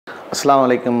அஸ்ஸலாமு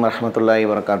அலைக்கும் வரஹ்மத்துல்லாஹி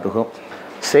வபரகாத்துஹு.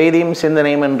 செய்தியும்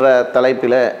சிந்தனையும் என்ற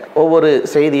தலைப்பில் ஒவ்வொரு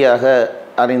செய்தியாக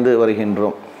அறிந்து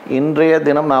வருகின்றோம். இன்றைய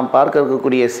தினம் நாம் பார்க்க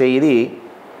இருக்கக்கூடிய செய்தி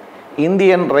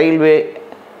இந்தியன் ரயில்வே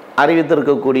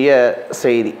அறிவித்திருக்கக்கூடிய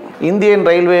செய்தி. இந்தியன்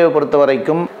ரயில்வேயை பொறுத்த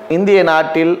வரைக்கும் இந்திய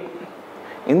நாட்டில்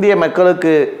இந்திய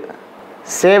மக்களுக்கு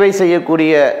சேவை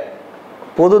செய்யக்கூடிய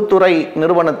பொதுத்துறை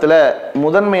நிறுவனத்தில்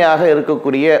முதன்மையாக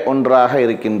இருக்கக்கூடிய ஒன்றாக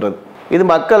இருக்கின்றது. இது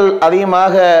மக்கள்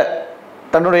அதிகமாக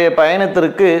தன்னுடைய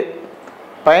பயணத்திற்கு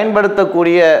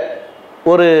பயன்படுத்தக்கூடிய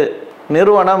ஒரு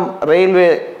நிறுவனம் ரயில்வே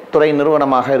துறை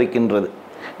நிறுவனமாக இருக்கின்றது.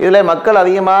 இதில் மக்கள்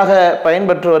அதிகமாக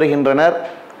பயன்பெற்று வருகின்றனர்.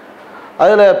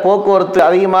 அதில் போக்குவரத்து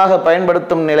அதிகமாக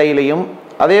பயன்படுத்தும் நிலையிலையும்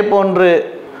அதே போன்று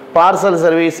பார்சல்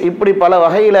சர்வீஸ் இப்படி பல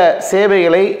வகையில்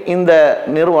சேவைகளை இந்த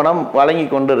நிறுவனம் வழங்கி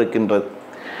கொண்டு இருக்கின்றது.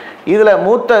 இதில்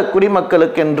மூத்த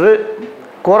குடிமக்களுக்கென்று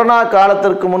கொரோனா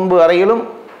காலத்திற்கு முன்பு வரையிலும்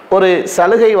ஒரு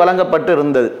சலுகை வழங்கப்பட்டு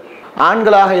இருந்தது.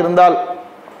 ஆண்களாக இருந்தால்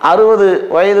 60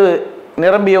 வயது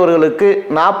நிரம்பியவர்களுக்கு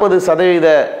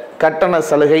 40% கட்டண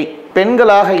சலுகை,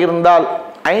 பெண்களாக இருந்தால்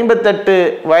 58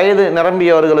 வயது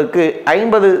நிரம்பியவர்களுக்கு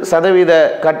 50%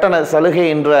 கட்டண சலுகை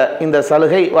என்ற இந்த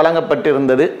சலுகை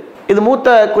வழங்கப்பட்டிருந்தது. இது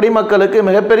மூத்த குடிமக்களுக்கு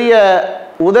மிகப்பெரிய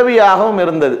உதவியாகவும்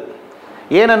இருந்தது.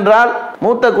 ஏனென்றால்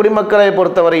மூத்த குடிமக்களை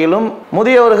பொறுத்தவரையிலும்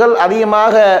முதியவர்கள்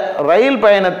அதிகமாக ரயில்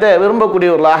பயணத்தை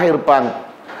விரும்பக்கூடியவர்களாக இருப்பாங்க.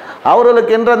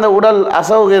 அவர்களுக்கென்ற அந்த உடல்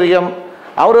அசௌகரியம்,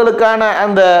 அவர்களுக்கான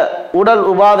அந்த உடல்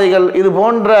உபாதைகள் இது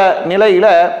போன்ற நிலையில்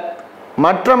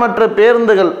மற்ற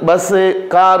பேருந்துகள், பஸ்ஸு,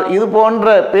 கார் இது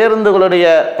போன்ற பேருந்துகளுடைய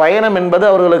பயணம் என்பது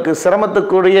அவர்களுக்கு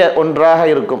சிரமத்துக்குரிய ஒன்றாக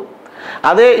இருக்கும்.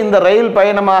 அதே இந்த ரயில்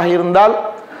பயணமாக இருந்தால்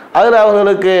அதில்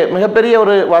அவர்களுக்கு மிகப்பெரிய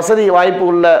ஒரு வசதி வாய்ப்பு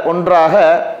உள்ள ஒன்றாக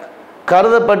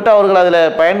கருதப்பட்டு அவர்கள் அதில்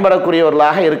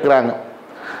பயன்படக்கூடியவர்களாக இருக்கிறாங்க.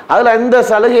 அதில் இந்த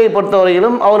சலுகையை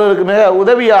பொறுத்தவரையிலும் அவர்களுக்கு மிக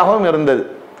உதவியாகவும் இருந்தது.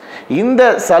 இந்த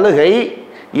சலுகை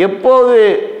எப்போது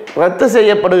ரத்து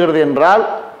செய்யப்படுகிறது என்றால்,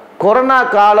 கொரோனா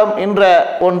காலம் என்ற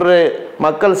ஒன்று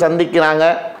மக்கள் சந்திக்கிறாங்க.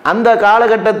 அந்த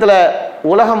காலகட்டத்தில்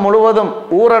உலகம் முழுவதும்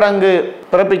ஊரடங்கு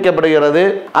பிறப்பிக்கப்படுகிறது.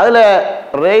 அதில்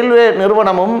ரயில்வே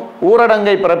நிறுவனமும்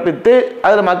ஊரடங்கை பிறப்பித்து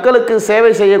அதில் மக்களுக்கு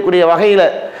சேவை செய்யக்கூடிய வகையில்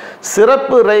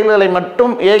சிறப்பு ரயில்களை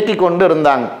மட்டும் இயக்கி கொண்டு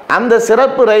இருந்தாங்க. அந்த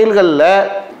சிறப்பு ரயில்களில்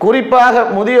குறிப்பாக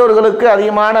முதியோர்களுக்கு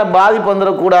அதிகமான பாதிப்பு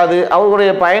வந்துடக்கூடாது,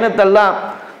 அவர்களுடைய பயணத்தெல்லாம்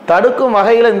தடுக்கும்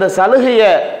வகையில் இந்த சலுகையை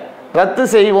ரத்து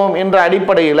செய்வோம் என்ற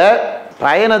அடிப்படையில்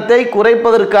பயணத்தை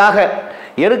குறைப்பதற்காக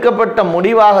எடுக்கப்பட்ட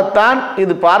முடிவாகத்தான்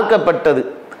இது பார்க்கப்பட்டது.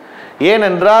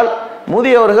 ஏனென்றால்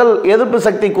முதியவர்கள் எதிர்ப்பு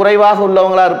சக்தி குறைவாக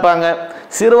உள்ளவங்களாக இருப்பாங்க,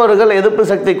 சிறுவர்கள் எதிர்ப்பு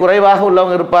சக்தி குறைவாக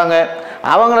உள்ளவங்க இருப்பாங்க.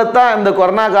 அவங்களைத்தான் இந்த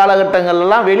கொரோனா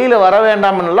காலகட்டங்கள்லாம் வெளியில் வர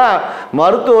வேண்டாம்னுலாம்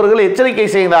மருத்துவர்கள் எச்சரிக்கை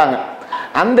செய்தாங்க.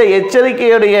 அந்த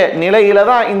எச்சரிக்கையுடைய நிலையில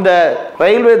தான் இந்த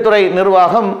ரயில்வே துறை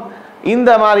நிர்வாகம் இந்த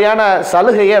மாதிரியான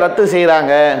சலுகையை ரத்து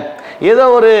செய்கிறாங்க. ஏதோ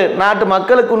ஒரு நாட்டு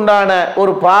மக்களுக்கு உண்டான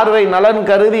ஒரு பார்வை நலன்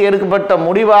கருதி எடுக்கப்பட்ட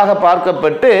முடிவாக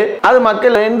பார்க்கப்பட்டு அது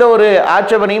மக்கள் எந்த ஒரு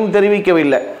ஆட்சேபனையும்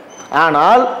தெரிவிக்கவில்லை.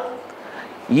 ஆனால்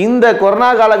இந்த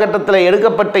கொரோனா காலகட்டத்தில்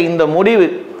எடுக்கப்பட்ட இந்த முடிவு,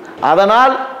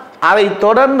 அதனால் அதை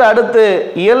தொடர்ந்து அடுத்து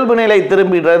இயல்பு நிலை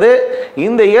திரும்பிடுறது.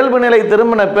 இந்த இயல்பு நிலை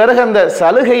திரும்பின பிறகு அந்த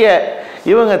சலுகையை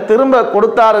இவங்க திரும்ப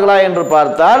கொடுத்தார்களா என்று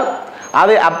பார்த்தால்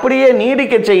அதை அப்படியே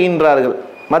நீடிக்க செய்கின்றார்கள்.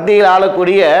 மத்தியில்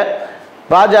ஆளக்கூடிய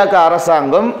பாஜக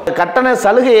அரசாங்கம் கட்டண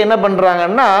சலுகை என்ன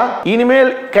பண்றாங்கன்னா,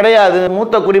 இனிமேல் கிடையாது,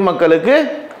 மூத்த குடிமக்களுக்கு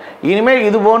இனிமேல்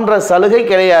இது போன்ற சலுகை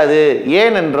கிடையாது.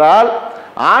 ஏனென்றால்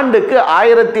ஆண்டுக்கு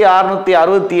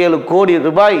 1667 கோடி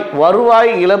ரூபாய்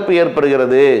வருவாய் இழப்பு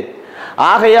ஏற்படுகிறது.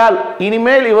 ஆகையால்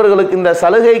இனிமேல் இவர்களுக்கு இந்த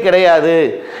சலுகை கிடையாது,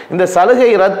 இந்த சலுகை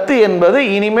ரத்து என்பது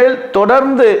இனிமேல்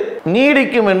தொடர்ந்து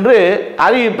நீடிக்கும் என்று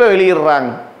அறிவிப்பை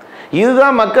வெளியிடுறாங்க.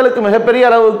 இதுதான் மக்களுக்கு மிகப்பெரிய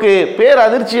அளவுக்கு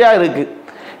பேரதிர்ச்சியாக இருக்கு.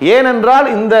 ஏனென்றால்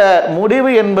இந்த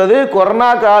முடிவு என்பது கொரோனா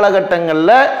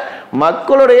காலகட்டங்களில்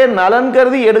மக்களுடைய நலன்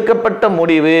கருதி எடுக்கப்பட்ட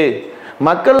முடிவு,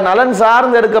 மக்கள் நலன்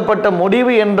சார்ந்து எடுக்கப்பட்ட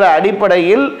முடிவு என்ற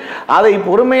அடிப்படையில் அதை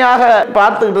பொறுமையாக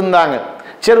பார்த்துக்கிட்டு இருந்தாங்க.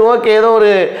 சரி, ஓகே, ஏதோ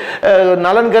ஒரு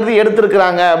நலன் கருதி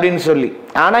எடுத்திருக்கிறாங்க அப்படின்னு சொல்லி.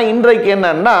 ஆனால் இன்றைக்கு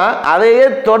என்னன்னா அதையே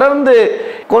தொடர்ந்து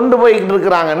கொண்டு போய்கிட்டு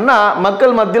இருக்கிறாங்கன்னா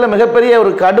மக்கள் மத்தியில் மிகப்பெரிய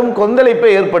ஒரு கடும் கொந்தளிப்பை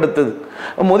ஏற்படுத்துது.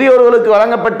 முதியோர்களுக்கு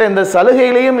வழங்கப்பட்ட இந்த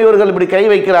சலுகையிலையும் இவர்கள் இப்படி கை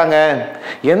வைக்கிறாங்க.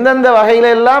 எந்தெந்த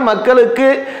வகையிலெல்லாம் மக்களுக்கு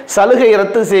சலுகை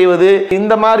ரத்து செய்வது,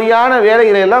 இந்த மாதிரியான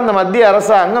வேலைகளெல்லாம் இந்த மத்திய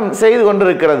அரசாங்கம் செய்து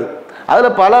கொண்டிருக்கிறது.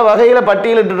 அதில் பல வகையில்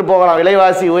பட்டியலிட்டு போகலாம்.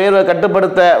 விலைவாசி உயர்வை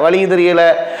கட்டுப்படுத்த வழி தெரியல,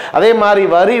 அதே மாதிரி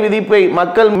வரி விதிப்பை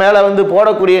மக்கள் மேலே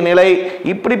போடக்கூடிய நிலை,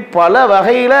 இப்படி பல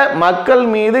வகையில் மக்கள்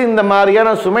மீது இந்த மாதிரியான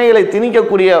சுமைகளை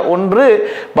திணிக்கக்கூடிய ஒன்று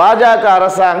பாஜக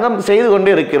அரசாங்கம் செய்து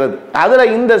கொண்டே இருக்கிறது.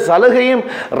 அதில் இந்த சலுகையும்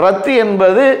ரத்து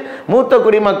என்பது மூத்த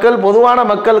குடிமக்கள் பொதுவான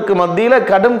மக்களுக்கு மத்தியில்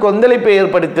கடும் கொந்தளிப்பை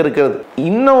ஏற்படுத்தியிருக்கிறது.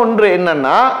 இன்னும் ஒன்று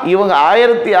என்னன்னா, இவங்க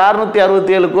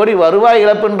 1667 கோடி வருவாய்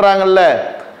இழப்புன்றாங்கல்ல,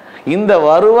 இந்த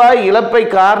வருவாய் இழப்பை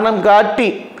காரணம் காட்டி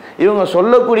இவங்க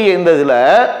சொல்லக்கூடிய இந்த இதில்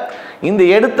இந்த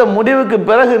எடுத்த முடிவுக்கு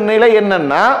பிறகு நிலை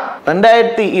என்னன்னா,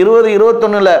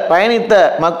 2020-21 பயணித்த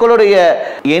மக்களுடைய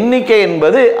எண்ணிக்கை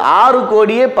என்பது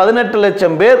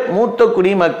 6,18,00,000 பேர் மூத்த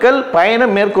குடிமக்கள்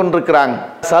பயணம் மேற்கொண்டிருக்கிறாங்க.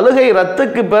 சலுகை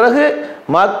ரத்துக்கு பிறகு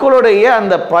மக்களுடைய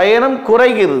அந்த பயணம்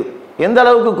குறைகிறது. எந்த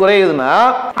அளவுக்கு குறையுதுன்னா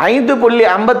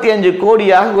 5.55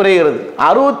 கோடியாக குறைகிறது.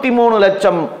 63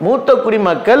 லட்சம் மூத்த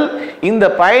குடிமக்கள் இந்த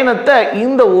பயணத்தை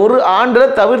இந்த ஒரு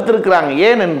ஆண்டில் தவிர்த்திருக்கிறாங்க.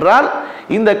 ஏனென்றால்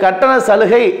இந்த கட்டண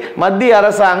சலுகை மத்திய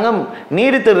அரசாங்கம்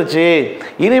நீடித்திருச்சு,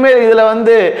 இனிமேல் இதில்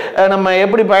நம்ம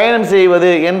எப்படி பயணம்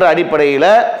செய்வது என்ற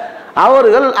அடிப்படையில்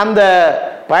அவர்கள் அந்த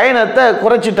பயணத்தை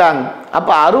குறைச்சிட்டாங்க.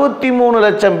 அப்போ 63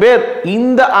 லட்சம் பேர்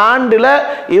இந்த ஆண்டில்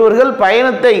இவர்கள்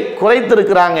பயணத்தை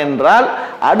குறைத்திருக்கிறாங்க என்றால்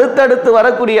அடுத்தடுத்து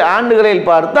வரக்கூடிய ஆண்டுகளில்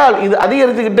பார்த்தால் இது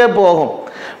அதிகரித்துக்கிட்டே போகும்.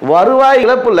 வருவாய்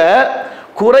இழப்பில்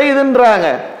குறையுதுன்றாங்க.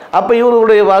 அப்போ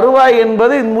இவர்களுடைய வருவாய்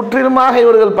என்பது முற்றிலுமாக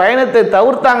இவர்கள் பயணத்தை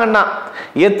தவிர்த்தாங்கன்னா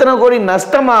எத்தனை கோடி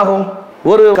நஷ்டமாகும்?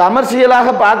 ஒரு கமர்ஷியலாக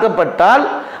பார்க்கப்பட்டால்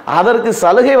அதற்கு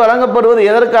சலுகை வழங்கப்படுவது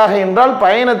எதற்காக என்றால்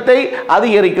பயணத்தை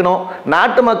அதிகரிக்கணும்,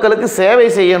 நாட்டு மக்களுக்கு சேவை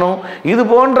செய்யணும், இது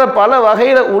போன்ற பல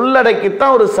வகையில்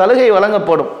உள்ளடக்கித்தான் ஒரு சலுகை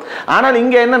வழங்கப்படும். ஆனால்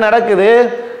இங்கே என்ன நடக்குது?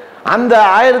 அந்த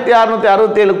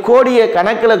 1667 கோடியை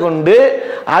கணக்கில் கொண்டு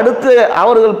அடுத்து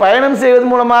அவர்கள் பயணம் செய்வது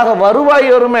மூலமாக வருவாய்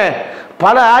வருமே,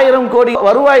 பல ஆயிரம் கோடி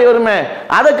வருவாய் வருமே,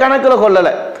 அதை கணக்கில்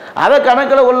கொள்ளலை. அதை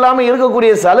கணக்கில் கொள்ளாமல்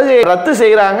இருக்கக்கூடிய சலுகையை ரத்து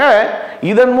செய்கிறாங்க.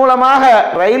 இதன் மூலமாக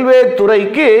ரயில்வே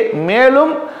துறைக்கு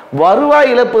மேலும் வருவாய்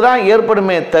இழப்பு தான்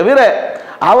ஏற்படுமே தவிர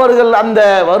அவர்கள் அந்த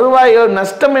வருவாய்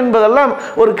நஷ்டம் என்பதெல்லாம்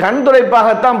ஒரு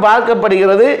கண்துடைப்பாகத்தான்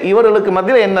பார்க்கப்படுகிறது. இவர்களுக்கு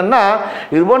மத்தியில் என்னன்னா,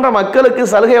 இது போன்ற மக்களுக்கு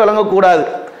சலுகை வழங்கக்கூடாது,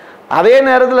 அதே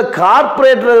நேரத்தில்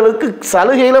கார்ப்பரேட்டர்களுக்கு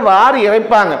சலுகையில் வாரி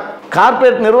இறைப்பாங்க.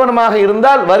 கார்ப்பரேட் நிறுவனமாக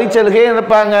இருந்தால் வரி சலுகையை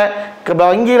இணைப்பாங்க.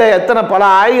 வங்கியில் எத்தனை பல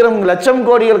ஆயிரம் லட்சம்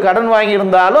கோடிகள் கடன்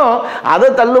வாங்கியிருந்தாலும் அதை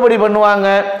தள்ளுபடி பண்ணுவாங்க.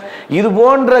 இது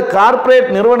போன்ற கார்ப்பரேட்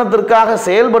நிறுவனத்திற்காக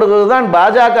செயல்படுவது தான்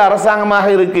பாஜக அரசாங்கமாக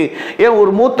இருக்கு. ஏன்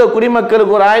ஒரு மூத்த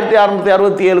குடிமக்களுக்கு ஒரு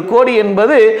 1667 கோடி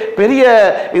என்பது பெரிய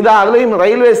இதாக. அதுலேயும்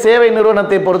ரயில்வே சேவை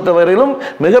நிறுவனத்தை பொறுத்தவரையிலும்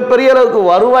மிகப்பெரிய அளவுக்கு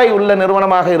வருவாய் உள்ள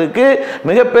நிறுவனமாக இருக்கு.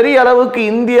 மிகப்பெரிய அளவுக்கு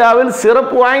இந்தியாவில்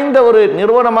சிறப்பு வாய்ந்த ஒரு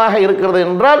நிறுவனமாக இருக்கிறது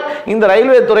என்றால் இந்த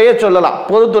ரயில்வே துறையை சொல்லலாம்,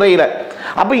 பொதுத்துறையில்.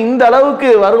 அப்போ இந்த அளவுக்கு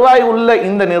வருவாய் உள்ள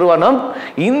இந்த நிறுவனம்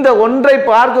இந்த ஒன்றை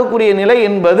பார்க்கக்கூடிய நிலை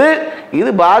என்பது இது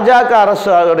பாஜக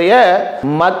அரசுடைய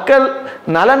மக்கள்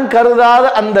நலன் கருதாத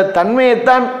அந்த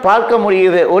தன்மையைத்தான் பார்க்க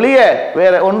முடியுது ஒழிய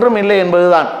வேற ஒன்றும் இல்லை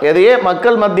என்பதுதான். எதையே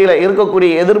மக்கள் மத்தியில்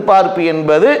இருக்கக்கூடிய எதிர்பார்ப்பு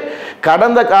என்பது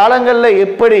கடந்த காலங்களில்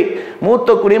எப்படி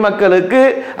மூத்த குடிமக்களுக்கு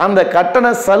அந்த கட்டண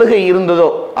சலுகை இருந்ததோ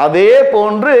அதே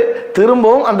போன்று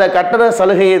திரும்பவும் அந்த கட்டண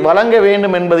சலுகையை வழங்க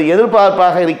வேண்டும் என்பது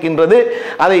எதிர்பார்ப்பாக இருக்கின்றது.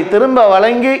 அதை திரும்ப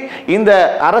வழங்கி இந்த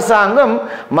அரசாங்கம்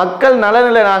மக்கள்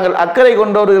நலனில் நாங்கள் அக்கறை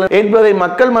கொண்டவர்கள் என்பதை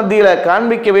மக்கள் மத்தியில்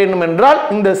காண்பிக்க வேண்டும் என்றால்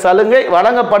இந்த சலுகை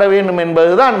வழங்கப்பட வேண்டும்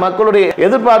என்பதுதான் மக்களுடைய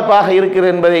எதிர்பார்ப்பாக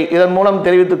இருக்கிறது என்பதை இதன் மூலம்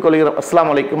தெரிவித்துக் கொள்கிறோம்.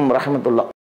 அஸ்ஸலாமு அலைக்கும் வரஹ்மத்துல்லாஹ்.